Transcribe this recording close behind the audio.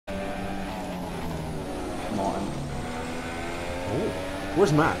Oh,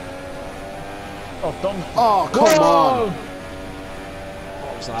 where's Matt? Oh, Dom. Oh, come on!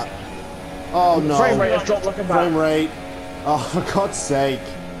 What was that? Oh no! Frame rate has dropped. Looking back. Frame rate. Oh, for God's sake!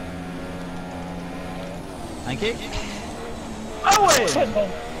 Thank you. Owen!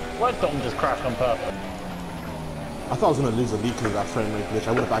 Why did Dom just crash on purpose? I thought I was gonna lose a leak because of that frame rate glitch.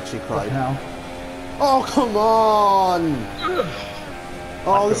 I would have actually cried. Now. Oh, come on!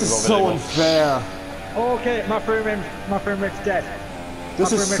 Oh, this is so unfair. Okay, my frame rate's dead.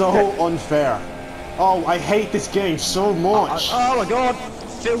 This is so unfair. Oh, I hate this game so much. Oh my god!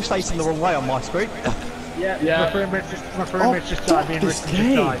 Phil's facing the wrong way on my screen. Yeah. My frame rate's just fuck died. Me and this Rick just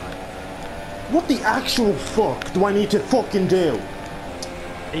game. died. What the actual fuck do I need to fucking do?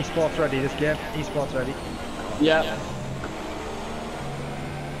 Esports ready this game. Esports ready. Yeah.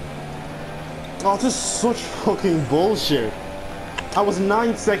 Oh, this is such fucking bullshit. I was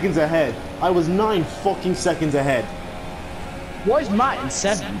 9 seconds ahead. I was 9 fucking seconds ahead. Why is Matt in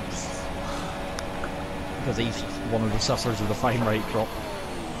 7th? Because he's one of the sufferers of the frame rate drop.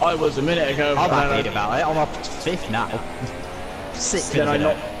 I was a minute ago. I'm happy about it. I'm up to 5th now. 6th. Then I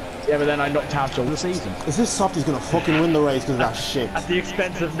knocked. Yeah, but then I knocked out all the season. Is this softy's gonna fucking win the race because of that shit? At the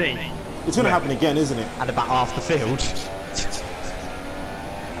expense of me. It's gonna happen again, isn't it? And about half the field.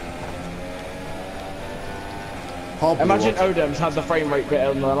 Imagine Odemz had the frame rate bit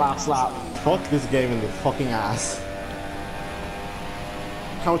on the last lap. Fuck this game in the fucking ass.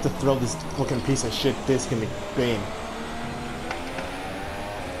 Can't wait to throw this fucking piece of shit disc in the bin.